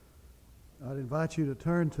I'd invite you to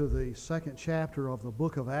turn to the second chapter of the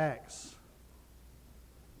book of Acts.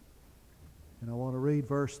 And I want to read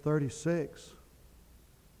verse 36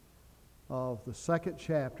 of the second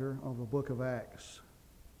chapter of the book of Acts.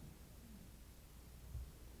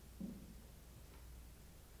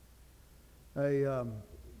 A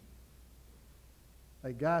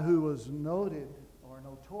guy who was noted or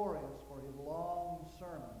notorious for his long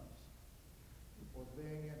sermons was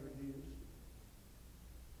being introduced.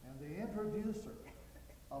 And the introducer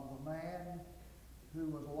of the man who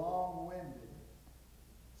was long-winded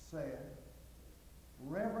said,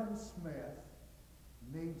 "Reverend Smith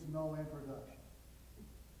needs no introduction."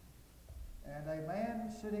 And a man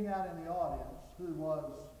sitting out in the audience who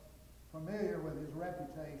was familiar with his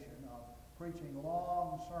reputation of preaching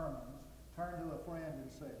long sermons turned to a friend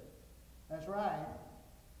and said, "That's right,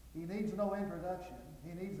 he needs no introduction,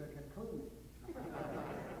 he needs a conclusion."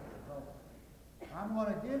 So, I'm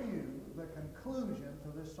going to give you the conclusion to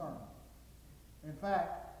this sermon. In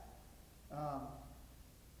fact,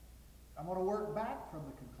 I'm going to work back from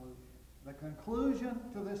the conclusion. The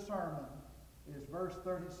conclusion to this sermon is verse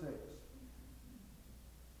 36.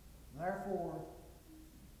 "Therefore,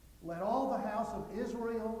 let all the house of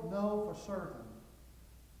Israel know for certain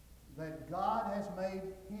that God has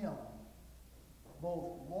made him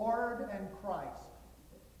both Lord and Christ,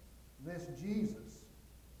 this Jesus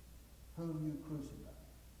whom you crucified."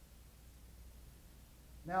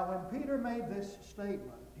 Now, when Peter made this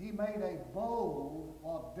statement, he made a bold,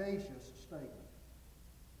 audacious statement.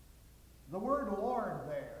 The word Lord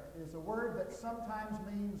there is a word that sometimes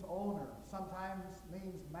means owner, sometimes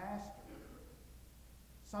means master.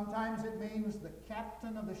 Sometimes it means the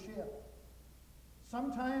captain of the ship.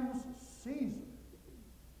 Sometimes Caesar,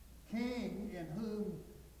 king in whom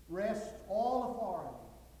rests all authority.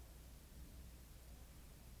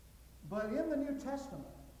 But in the New Testament,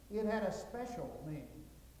 it had a special meaning,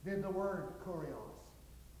 did the word kurios.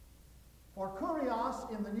 For kurios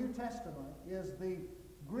in the New Testament is the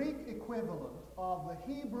Greek equivalent of the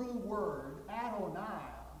Hebrew word Adonai,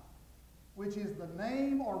 which is the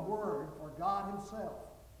name or word for God himself.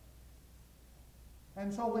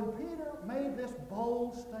 And so when Peter made this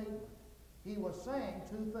bold statement, he was saying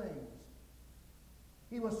two things.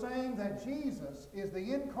 He was saying that Jesus is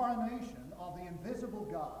the incarnation of the invisible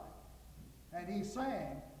God. And he's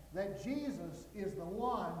saying that Jesus is the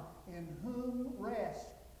one in whom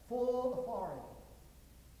rests full authority.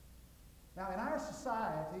 Now, in our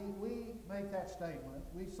society, we make that statement.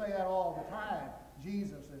 We say that all the time.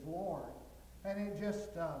 Jesus is Lord. And it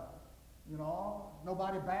just,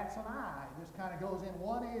 nobody bats an eye. It just kind of goes in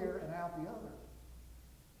one ear and out the other.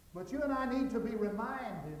 But you and I need to be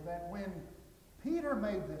reminded that when Peter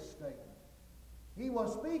made this statement, he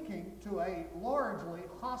was speaking to a largely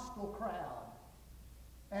hostile crowd.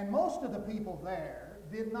 And most of the people there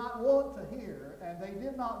did not want to hear, and they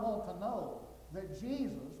did not want to know that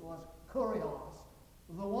Jesus was kurios,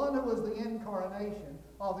 the one who was the incarnation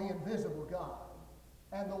of the invisible God,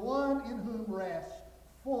 and the one in whom rests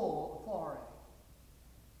full authority.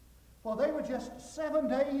 Well, they were just 7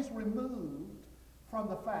 days removed from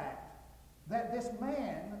the fact that this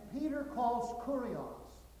man, Peter calls kurios,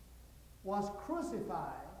 was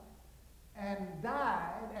crucified and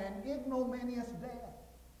died an ignominious death.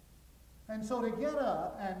 And so to get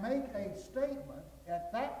up and make a statement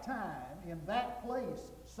at that time, in that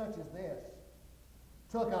place such as this,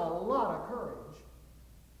 took a lot of courage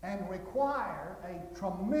and required a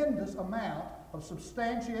tremendous amount of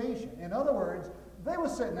substantiation. In other words, they were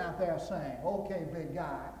sitting out there saying, "Okay, big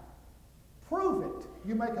guy, prove it.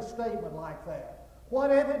 You make a statement like that.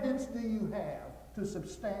 What evidence do you have to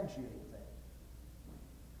substantiate that?"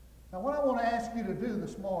 Now, what I want to ask you to do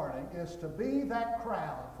this morning is to be that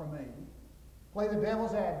crowd for me, play the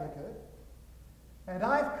devil's advocate, and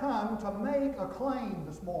I've come to make a claim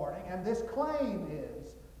this morning, and this claim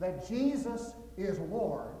is that Jesus is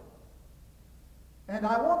Lord. And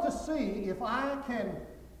I want to see if I can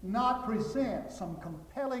not present some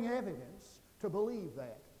compelling evidence to believe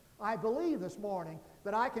that. I believe this morning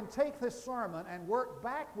that I can take this sermon and work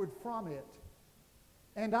backward from it,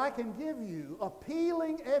 and I can give you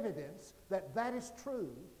appealing evidence that that is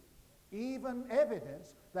true, even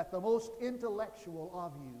evidence that the most intellectual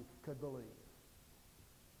of you could believe.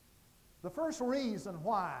 The first reason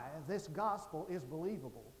why this gospel is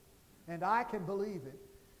believable, and I can believe it,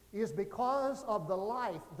 is because of the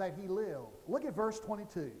life that he lived. Look at verse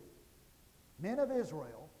 22. "Men of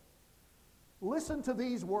Israel, listen to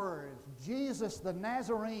these words. Jesus the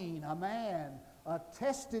Nazarene, a man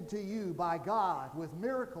attested to you by God with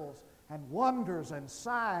miracles and wonders and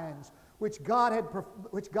signs which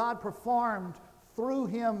God performed through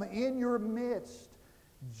him in your midst,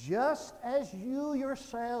 just as you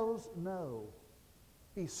yourselves know.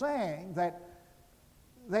 He's saying that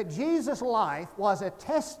Jesus' life was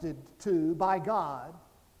attested to by God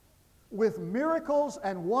with miracles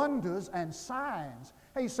and wonders and signs.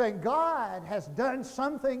 He's saying God has done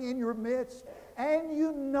something in your midst, and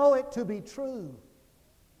you know it to be true.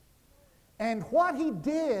 And what he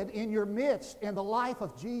did in your midst in the life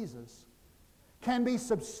of Jesus can be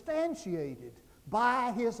substantiated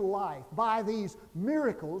by his life, by these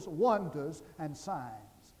miracles, wonders, and signs.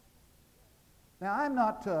 Now, I'm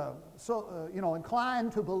not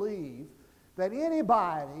inclined to believe that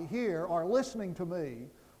anybody here or listening to me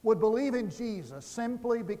would believe in Jesus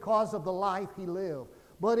simply because of the life he lived.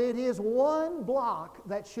 But it is one block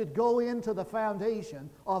that should go into the foundation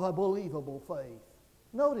of a believable faith.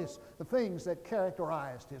 Notice the things that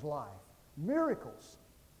characterized his life. Miracles.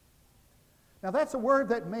 Now that's a word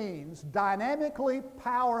that means dynamically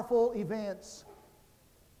powerful events.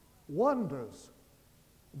 Wonders.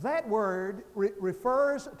 That word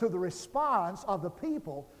refers to the response of the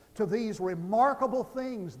people to these remarkable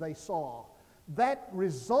things they saw that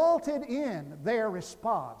resulted in their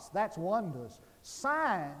response. That's wonders.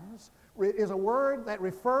 Signs is a word that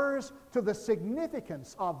refers to the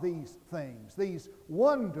significance of these things, these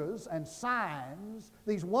wonders and signs,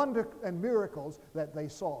 these wonders and miracles that they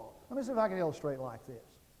saw. Let me see if I can illustrate like this.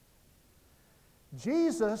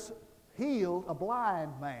 Jesus healed a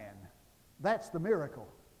blind man. That's the miracle.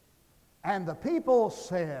 And the people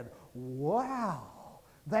said, wow,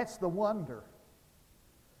 that's the wonder.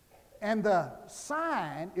 And the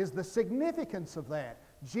sign is the significance of that.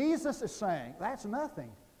 Jesus is saying, that's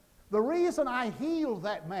nothing. The reason I healed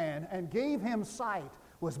that man and gave him sight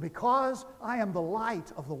was because I am the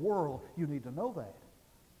light of the world. You need to know that.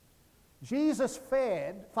 Jesus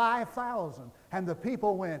fed 5,000, and the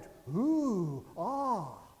people went, ooh,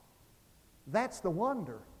 ah. That's the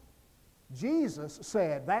wonder. Jesus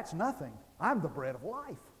said, that's nothing. I'm the bread of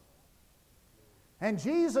life. And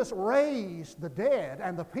Jesus raised the dead,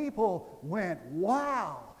 and the people went,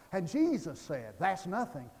 wow. And Jesus said, that's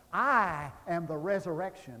nothing. I am the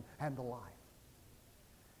resurrection and the life.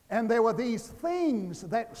 And there were these things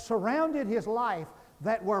that surrounded his life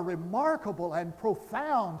that were remarkable and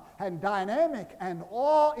profound and dynamic and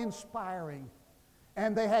awe-inspiring.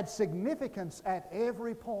 And they had significance at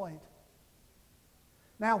every point.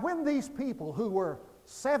 Now, when these people who were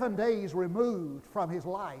 7 days removed from his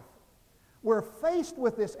life were faced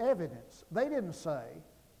with this evidence, they didn't say,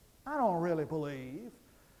 I don't really believe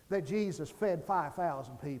that Jesus fed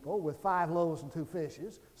 5,000 people with 5 loaves and 2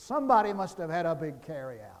 fishes. Somebody must have had a big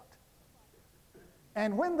carryout.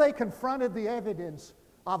 And when they confronted the evidence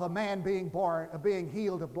of a man being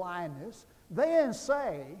healed of blindness, they didn't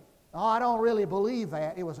say, oh, I don't really believe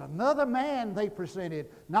that. It was another man they presented,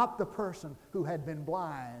 not the person who had been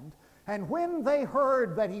blind. And when they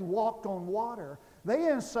heard that he walked on water, they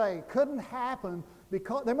didn't say, couldn't happen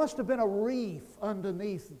because there must have been a reef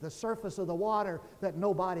underneath the surface of the water that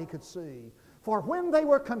nobody could see. For when they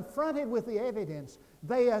were confronted with the evidence,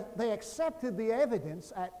 they accepted the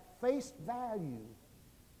evidence at face value.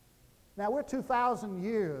 Now, we're 2,000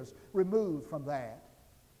 years removed from that.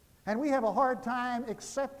 And we have a hard time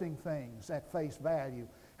accepting things at face value.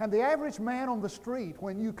 And the average man on the street,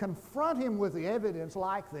 when you confront him with the evidence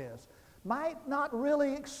like this, might not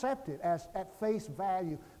really accept it as at face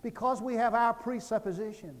value because we have our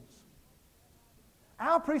presuppositions.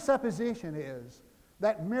 Our presupposition is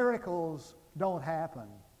that miracles don't happen.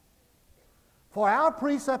 For our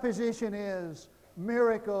presupposition is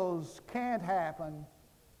miracles can't happen.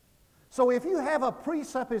 So if you have a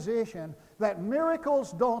presupposition that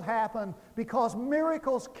miracles don't happen because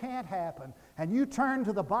miracles can't happen, and you turn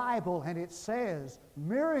to the Bible and it says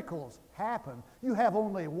miracles happen, you have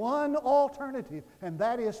only one alternative, and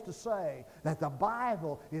that is to say that the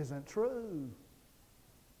Bible isn't true.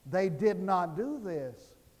 They did not do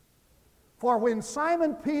this. For when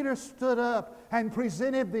Simon Peter stood up and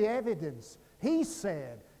presented the evidence, he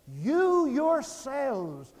said, you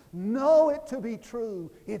yourselves know it to be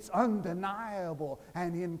true. It's undeniable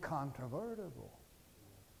and incontrovertible.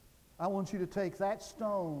 I want you to take that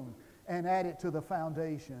stone and add it to the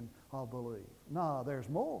foundation of belief. No, there's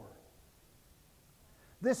more.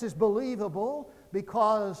 This is believable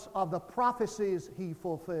because of the prophecies he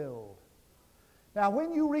fulfilled. Now,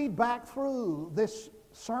 when you read back through this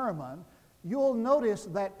sermon, you'll notice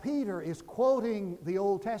that Peter is quoting the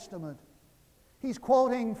Old Testament. He's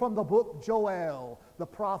quoting from the book Joel, the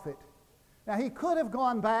prophet. Now, he could have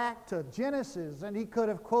gone back to Genesis, and he could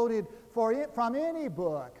have quoted from any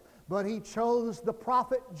book, but he chose the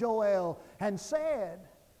prophet Joel and said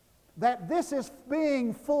that this is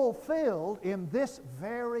being fulfilled in this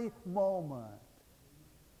very moment.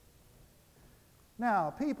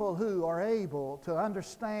 Now, people who are able to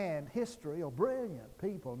understand history are brilliant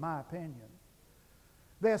people, in my opinion.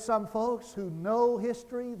 There's some folks who know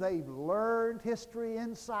history, they've learned history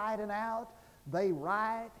inside and out, they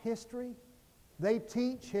write history, they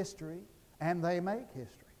teach history, and they make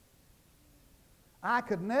history. I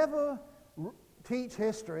could never teach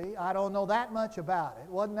history. I don't know that much about it.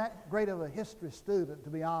 Wasn't that great of a history student,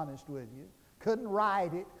 to be honest with you. Couldn't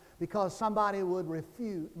write it because somebody would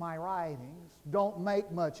refute my writings. Don't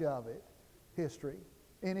make much of it, history,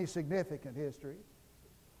 any significant history.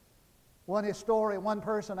 One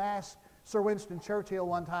person asked Sir Winston Churchill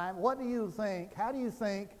one time, how do you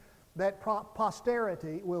think that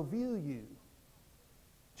posterity will view you?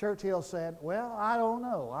 Churchill said, well, I don't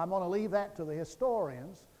know. I'm going to leave that to the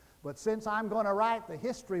historians, but since I'm going to write the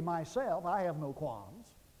history myself, I have no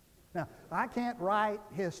qualms. Now, I can't write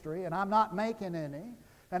history, and I'm not making any,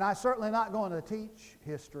 and I'm certainly not going to teach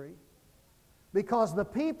history, because the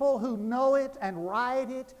people who know it and write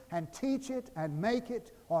it and teach it and make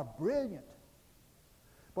it are brilliant.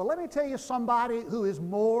 But let me tell you somebody who is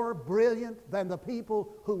more brilliant than the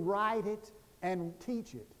people who write it and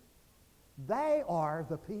teach it. They are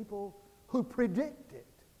the people who predict it.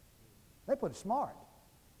 They put it smart.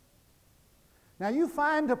 Now you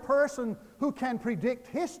find a person who can predict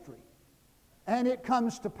history and it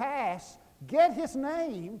comes to pass, get his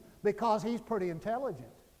name because he's pretty intelligent.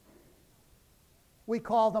 We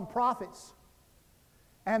call them prophets.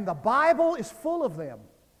 And the Bible is full of them.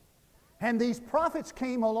 And these prophets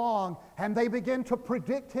came along and they began to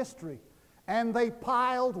predict history. And they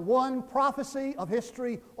piled one prophecy of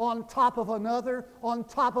history on top of another,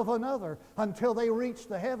 until they reached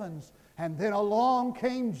the heavens. And then along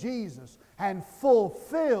came Jesus and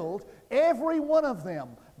fulfilled every one of them.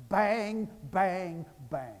 Bang, bang,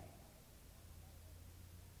 bang.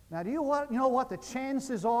 Now, do you know what the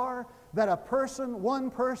chances are that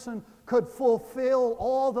one person could fulfill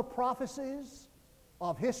all the prophecies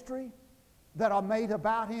of history that are made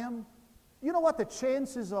about him? You know what the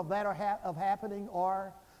chances of that of happening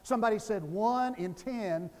are? Somebody said 1 in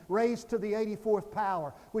 10 raised to the 84th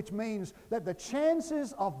power, which means that the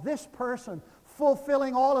chances of this person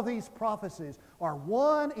fulfilling all of these prophecies are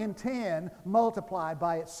 1 in 10 multiplied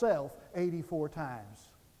by itself 84 times.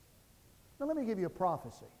 Now let me give you a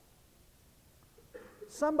prophecy.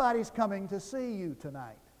 Somebody's coming to see you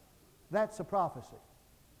tonight. That's a prophecy.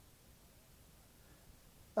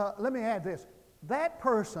 Let me add this. That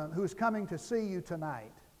person who's coming to see you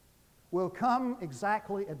tonight will come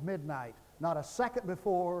exactly at midnight, not a second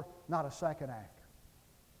before, not a second after.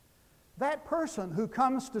 That person who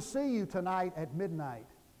comes to see you tonight at midnight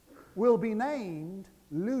will be named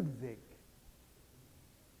Ludwig.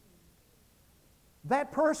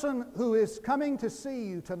 That person who is coming to see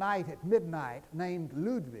you tonight at midnight, named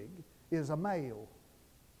Ludwig, is a male.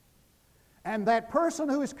 And that person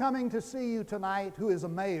who is coming to see you tonight, who is a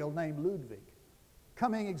male named Ludwig,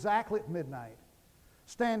 coming exactly at midnight,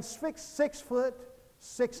 stands 6 foot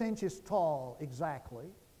 6 inches tall exactly.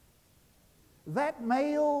 That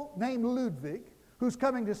male named Ludwig, who's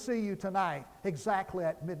coming to see you tonight exactly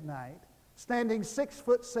at midnight, standing 6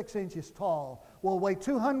 foot 6 inches tall, will weigh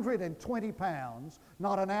 220 pounds,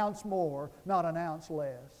 not an ounce more, not an ounce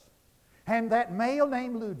less. And that male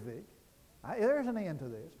named Ludwig, there's an end to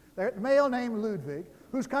this, that male named Ludwig,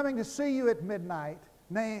 who's coming to see you at midnight,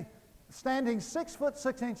 standing 6 foot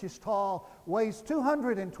 6 inches tall, weighs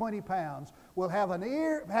 220 pounds, will have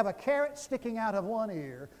a carrot sticking out of one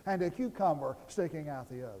ear and a cucumber sticking out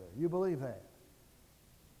the other. You believe that?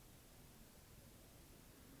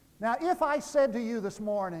 Now, if I said to you this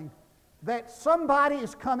morning that somebody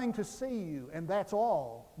is coming to see you and that's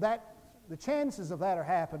all, the chances of that are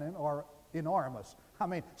happening are enormous. I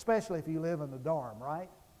mean, especially if you live in the dorm, right?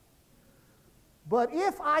 But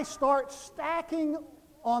if I start stacking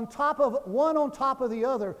on top of the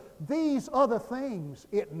other, these other things,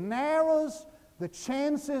 it narrows the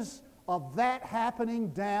chances of that happening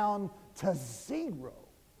down to zero.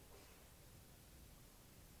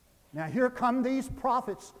 Now here come these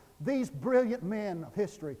prophets, these brilliant men of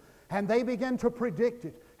history, and they began to predict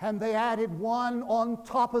it, and they added one on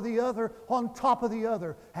top of the other,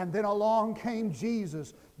 and then along came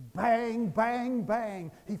Jesus. Bang, bang,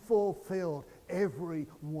 bang. He fulfilled every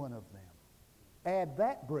one of them. Add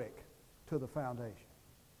that brick to the foundation.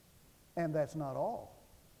 And that's not all.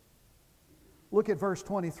 Look at verse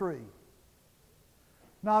 23.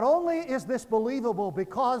 Not only is this believable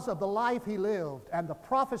because of the life he lived and the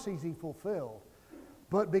prophecies he fulfilled,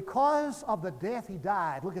 But because of the death he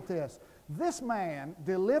died, look at this. This man,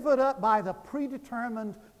 delivered up by the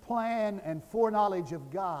predetermined plan and foreknowledge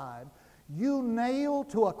of God, you nailed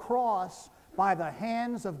to a cross by the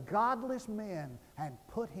hands of godless men and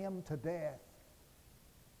put him to death.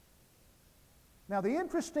 Now, the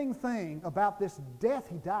interesting thing about this death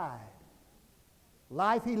he died,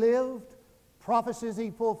 life he lived, prophecies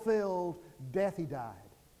he fulfilled, death he died.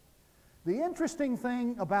 The interesting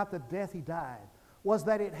thing about the death he died was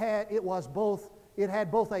that it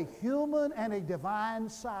had both a human and a divine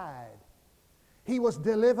side. He was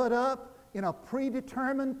delivered up in a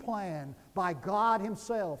predetermined plan by God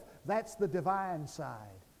himself. That's the divine side.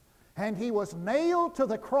 And he was nailed to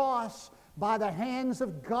the cross by the hands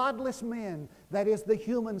of godless men. That is the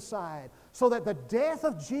human side. So that the death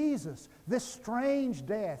of Jesus, this strange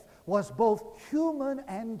death, was both human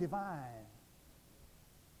and divine.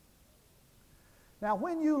 Now,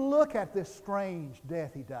 when you look at this strange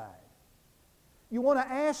death he died, you want to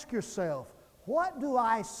ask yourself, what do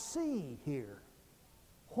I see here?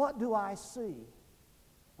 What do I see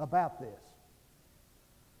about this?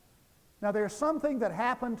 Now, there's something that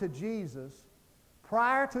happened to Jesus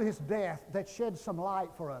prior to his death that sheds some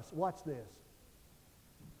light for us. Watch this.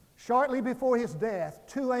 Shortly before his death,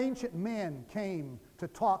 two ancient men came to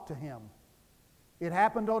talk to him. It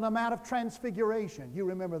happened on the Mount of Transfiguration. You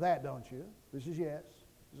remember that, don't you? This is yes.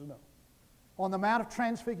 This is no. On the Mount of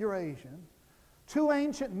Transfiguration, two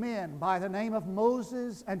ancient men by the name of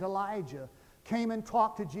Moses and Elijah came and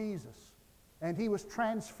talked to Jesus, and he was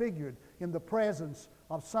transfigured in the presence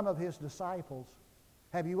of some of his disciples.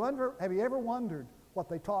 Have you ever wondered what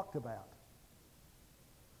they talked about?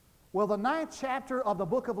 Well, the 9th chapter of the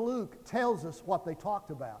book of Luke tells us what they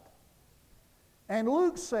talked about. And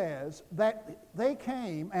Luke says that they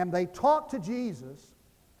came and they talked to Jesus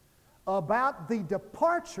about the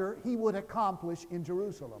departure he would accomplish in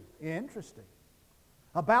Jerusalem. Interesting.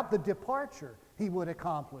 About the departure he would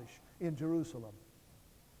accomplish in Jerusalem.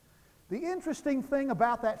 The interesting thing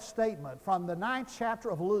about that statement from the 9th chapter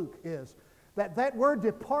of Luke is that that word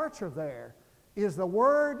departure there is the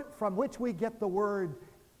word from which we get the word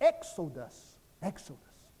exodus. Exodus.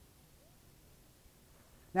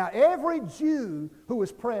 Now, every Jew who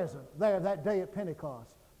was present there that day at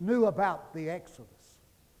Pentecost knew about the Exodus.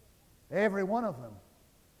 Every one of them.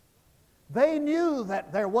 They knew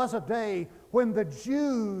that there was a day when the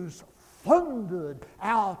Jews thundered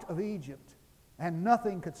out of Egypt and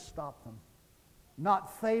nothing could stop them.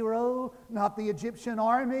 Not Pharaoh, not the Egyptian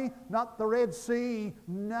army, not the Red Sea,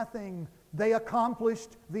 nothing. They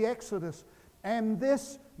accomplished the Exodus. And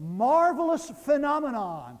this marvelous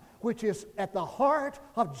phenomenon, which is at the heart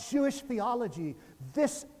of Jewish theology,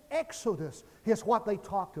 this Exodus is what they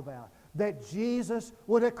talked about. That Jesus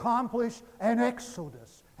would accomplish an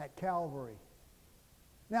Exodus at Calvary.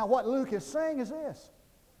 Now, what Luke is saying is this,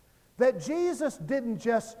 that Jesus didn't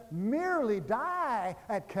just merely die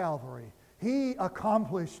at Calvary. He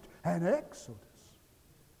accomplished an Exodus.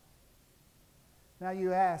 Now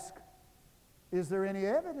you ask, is there any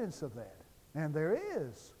evidence of that? And there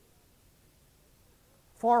is.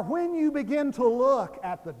 For when you begin to look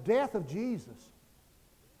at the death of Jesus,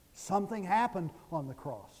 something happened on the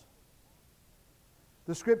cross.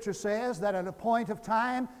 The Scripture says that at a point of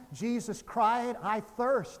time, Jesus cried, "I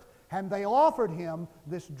thirst," and they offered him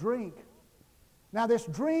this drink. Now this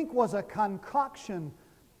drink was a concoction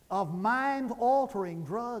of mind-altering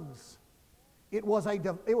drugs. It was a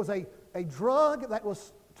drug that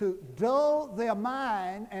was to dull their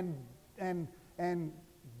mind and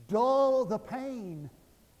dull the pain.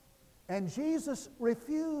 And Jesus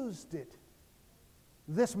refused it,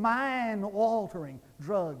 this mind-altering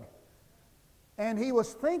drug. And he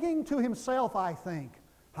was thinking to himself, I think,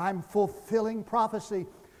 I'm fulfilling prophecy.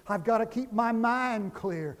 I've got to keep my mind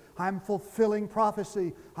clear. I'm fulfilling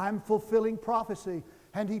prophecy. I'm fulfilling prophecy.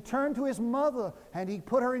 And he turned to his mother and he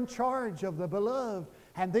put her in charge of the beloved.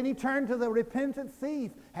 And then he turned to the repentant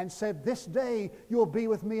thief and said, "This day you'll be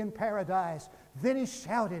with me in paradise." Then he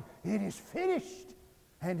shouted, "It is finished."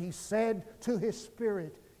 And he said to his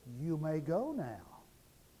spirit, "You may go now."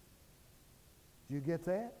 Do you get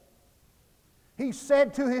that? He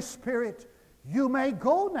said to his spirit, "You may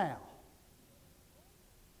go now."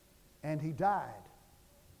 And he died.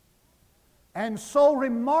 And so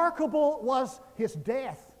remarkable was his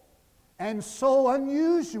death, and so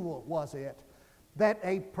unusual was it, that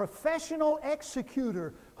a professional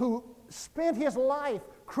executor who spent his life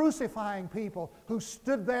crucifying people, who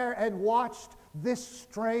stood there and watched this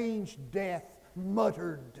strange death,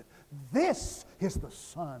 muttered, "This is the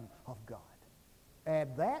Son of God."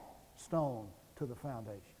 Add that stone to the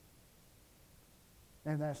foundation.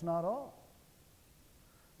 And that's not all.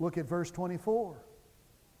 Look at verse 24.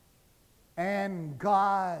 And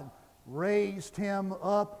God raised him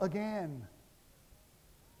up again,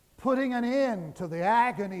 putting an end to the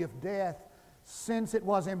agony of death, since it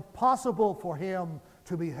was impossible for him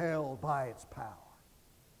to be held by its power.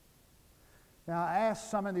 Now, I asked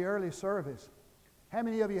some in the early service, how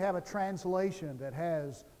many of you have a translation that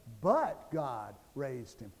has, but God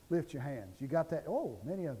raised him? Lift your hands. You got that? Oh,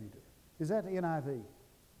 many of you do. Is that the NIV?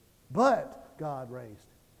 But God raised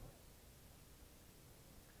him.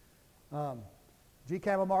 G.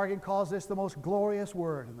 Campbell Morgan calls this the most glorious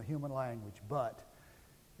word in the human language, but.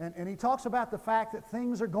 And he talks about the fact that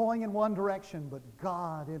things are going in one direction, but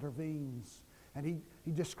God intervenes. And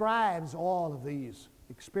he describes all of these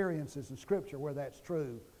experiences in Scripture where that's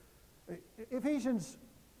true. Ephesians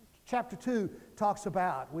chapter 2 talks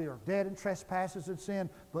about we are dead in trespasses and sin,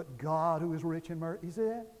 but God who is rich in mercy. You see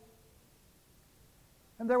that?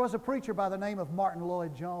 And there was a preacher by the name of Martin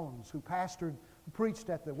Lloyd-Jones who preached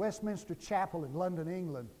at the Westminster Chapel in London,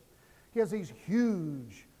 England. He has these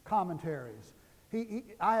huge commentaries.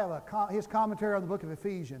 I have his commentary on the book of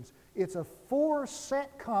Ephesians. It's a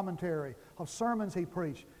 4-set commentary of sermons he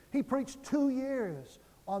preached. He preached 2 years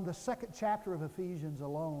on the 2nd chapter of Ephesians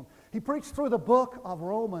alone. He preached through the book of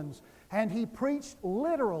Romans, and he preached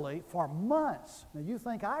literally for months. Now you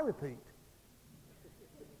think I repeat.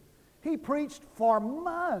 He preached for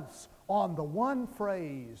months on the one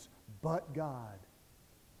phrase, but God.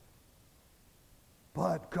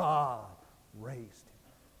 But God raised him.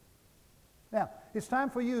 Now, it's time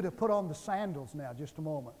for you to put on the sandals now, just a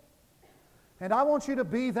moment. And I want you to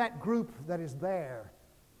be that group that is there.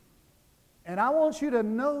 And I want you to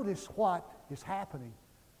notice what is happening.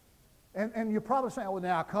 And you're probably saying, well,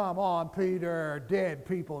 now, come on, Peter, dead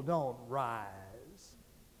people don't rise.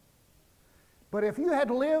 But if you had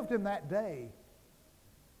lived in that day,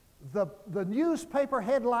 the newspaper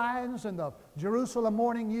headlines and the Jerusalem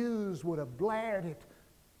Morning News would have blared it.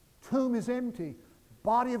 Tomb is empty.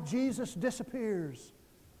 Body of Jesus disappears.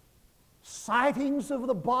 Sightings of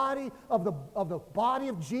the body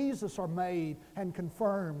of Jesus are made and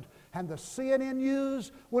confirmed. And the CNN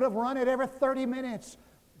News would have run it every 30 minutes.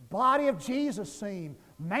 Body of Jesus seen.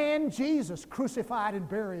 Man Jesus crucified and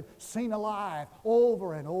buried, seen alive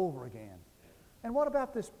over and over again. And what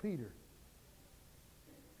about this Peter?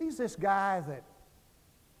 He's this guy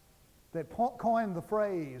that coined the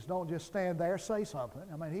phrase, don't just stand there, say something.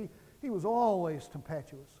 I mean, he was always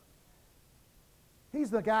tempestuous. He's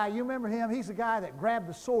the guy, you remember him? He's the guy that grabbed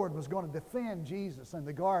the sword and was going to defend Jesus in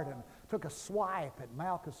the garden, took a swipe at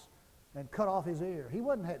Malchus and cut off his ear. He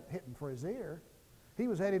wasn't hitting for his ear. He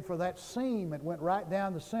was headed for that seam that went right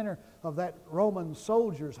down the center of that Roman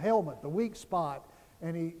soldier's helmet, the weak spot,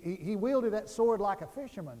 and he wielded that sword like a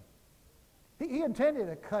fisherman. He intended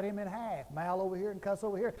to cut him in half, Mal over here and cuss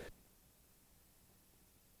over here.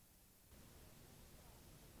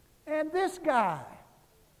 And this guy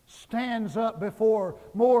stands up before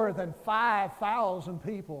more than 5,000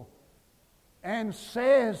 people and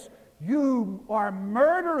says, you are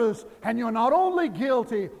murderers, and you're not only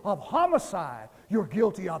guilty of homicide, you're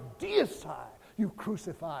guilty of deicide. You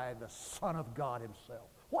crucified the Son of God himself.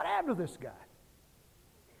 What happened to this guy?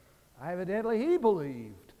 Evidently, he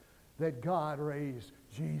believed that God raised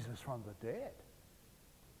Jesus from the dead.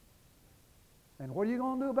 And what are you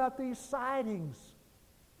going to do about these sightings?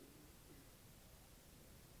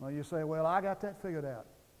 Well, you say, well, I got that figured out.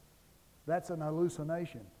 That's an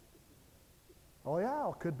hallucination. Oh, yeah,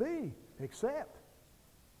 it could be, except,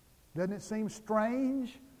 doesn't it seem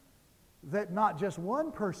strange that not just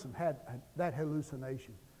one person had that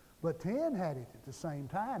hallucination, but 10 had it at the same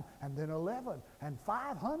time, and then 11, and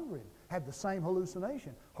 500 had the same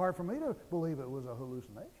hallucination. Hard for me to believe it was a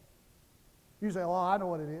hallucination. You say, oh, I know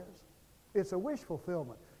what it is. It's a wish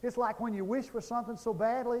fulfillment. It's like when you wish for something so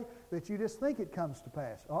badly that you just think it comes to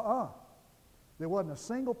pass. There wasn't a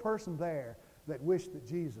single person there that wished that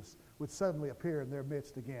Jesus would suddenly appear in their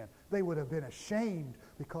midst again. They would have been ashamed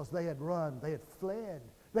because they had run, they had fled.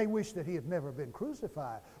 They wished that he had never been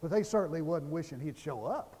crucified, but they certainly wasn't wishing he'd show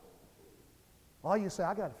up. All you say,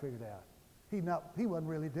 I got it figured out. He wasn't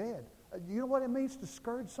really dead. You know what it means to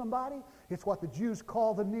scourge somebody? It's what the Jews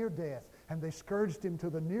call the near death, and they scourged him to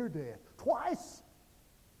the near death twice.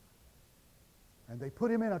 And they put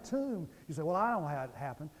him in a tomb. You say, well, I don't know how it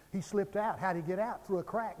happened. He slipped out. How'd he get out? Through a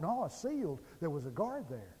crack. No, it's sealed. There was a guard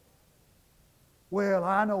there. Well,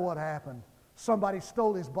 I know what happened. Somebody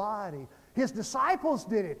stole his body. His disciples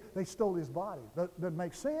did it. They stole his body. Doesn't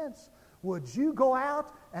make sense. Would you go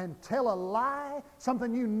out and tell a lie,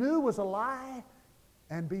 something you knew was a lie,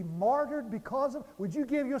 and be martyred because of? Would you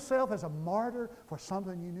give yourself as a martyr for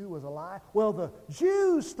something you knew was a lie? Well, the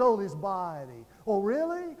Jews stole his body. Oh,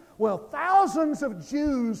 really? Well, thousands of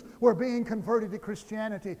Jews were being converted to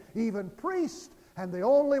Christianity, even priests. And the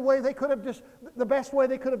only way they could have, the best way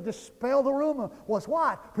they could have dispelled the rumor was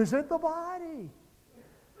what? Present the body.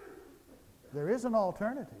 There is an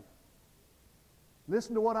alternative.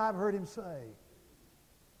 Listen to what I've heard him say.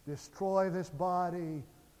 Destroy this body,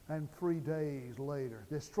 and 3 days later.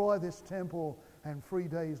 Destroy this temple, and 3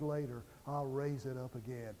 days later, I'll raise it up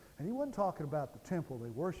again. And he wasn't talking about the temple they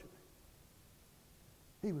worshiped.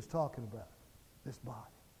 He was talking about this body.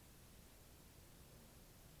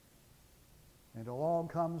 And along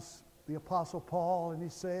comes the Apostle Paul, and he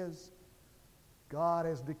says, God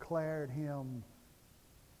has declared him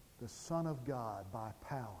the Son of God by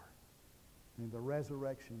power in the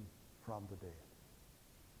resurrection from the dead.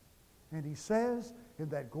 And he says in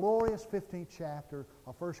that glorious 15th chapter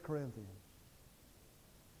of 1 Corinthians,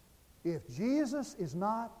 if Jesus is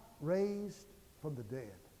not raised from the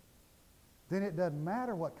dead, then it doesn't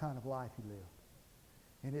matter what kind of life he lived.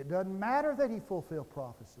 And it doesn't matter that he fulfilled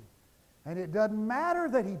prophecy. And it doesn't matter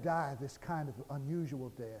that he died this kind of unusual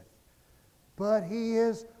death. But he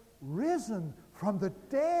is risen from the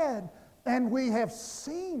dead, and we have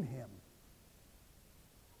seen him.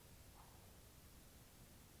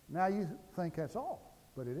 Now you think that's all,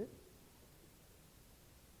 but it isn't.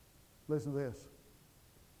 Listen to this.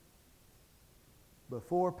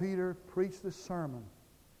 Before Peter preached this sermon,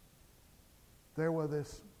 there were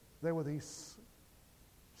these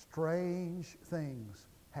strange things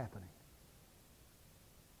happening.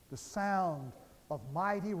 The sound of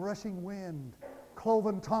mighty rushing wind,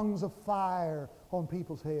 cloven tongues of fire on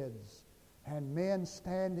people's heads, and men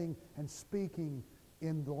standing and speaking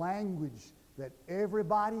in the language that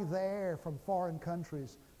everybody there from foreign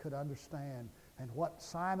countries could understand. And what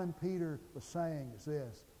Simon Peter was saying is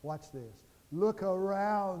this. Watch this. Look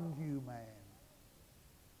around you, man.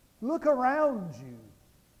 Look around you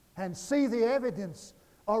and see the evidence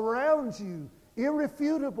around you.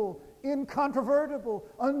 Irrefutable, incontrovertible,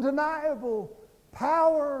 undeniable,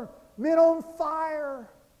 power, men on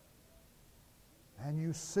fire. And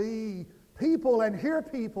you see people and hear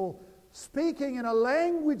people speaking in a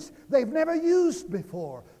language they've never used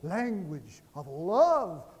before. Language of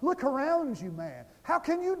love. Look around you, man. How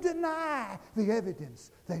can you deny the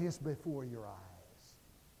evidence that is before your eyes?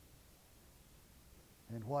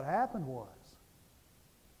 And what happened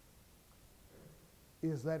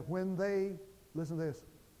is that when they, listen to this,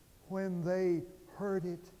 when they heard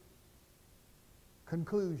it,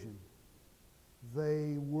 conclusion,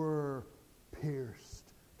 they were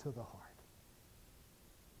pierced to the heart.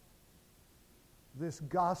 This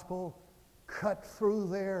gospel cut through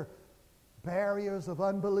their barriers of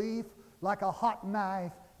unbelief like a hot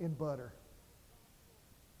knife in butter.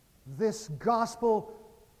 This gospel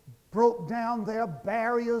broke down their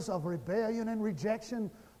barriers of rebellion and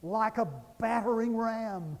rejection like a battering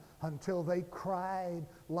ram until they cried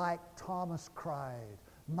like Thomas cried,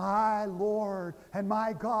 my Lord and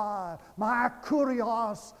my God, my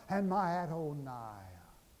Kurios and my Adonai.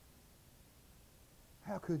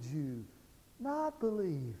 How could you not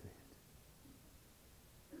believe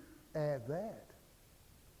it? Add that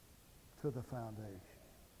to the foundation.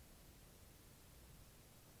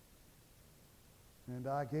 And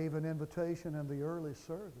I gave an invitation in the early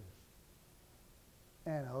service,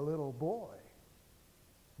 and a little boy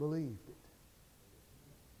believed it.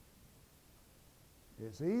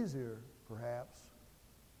 It's easier, perhaps,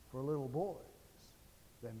 for little boys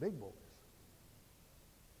than big boys.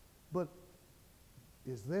 But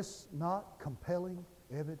is this not compelling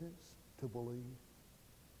evidence to believe?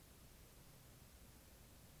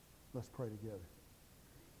 Let's pray together.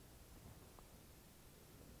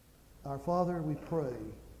 Our Father, we pray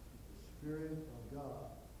the Spirit of God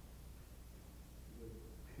would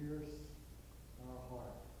pierce our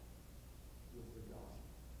heart with the gospel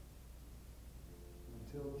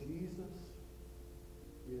until Jesus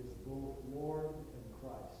is both Lord and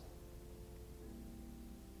Christ,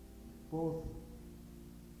 both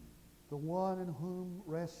the one in whom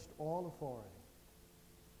rests all authority,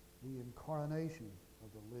 the incarnation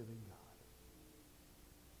of the living God.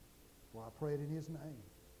 For I pray it in His name,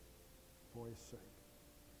 for His sake.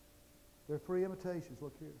 There are 3 invitations.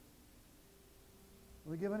 Look here.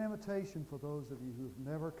 We give an invitation for those of you who've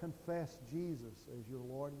never confessed Jesus as your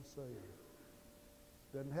Lord and Savior.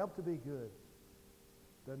 Doesn't help to be good.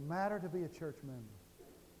 Doesn't matter to be a church member.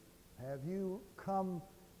 Have you come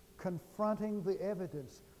confronting the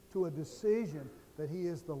evidence to a decision that He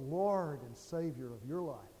is the Lord and Savior of your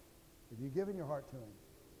life? Have you given your heart to Him?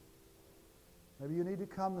 Maybe you need to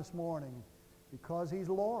come this morning because He's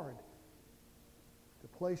Lord, to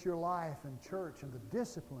place your life in church and the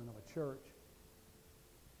discipline of a church,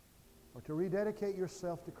 or to rededicate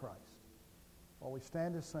yourself to Christ. While we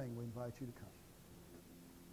stand to sing, we invite you to come.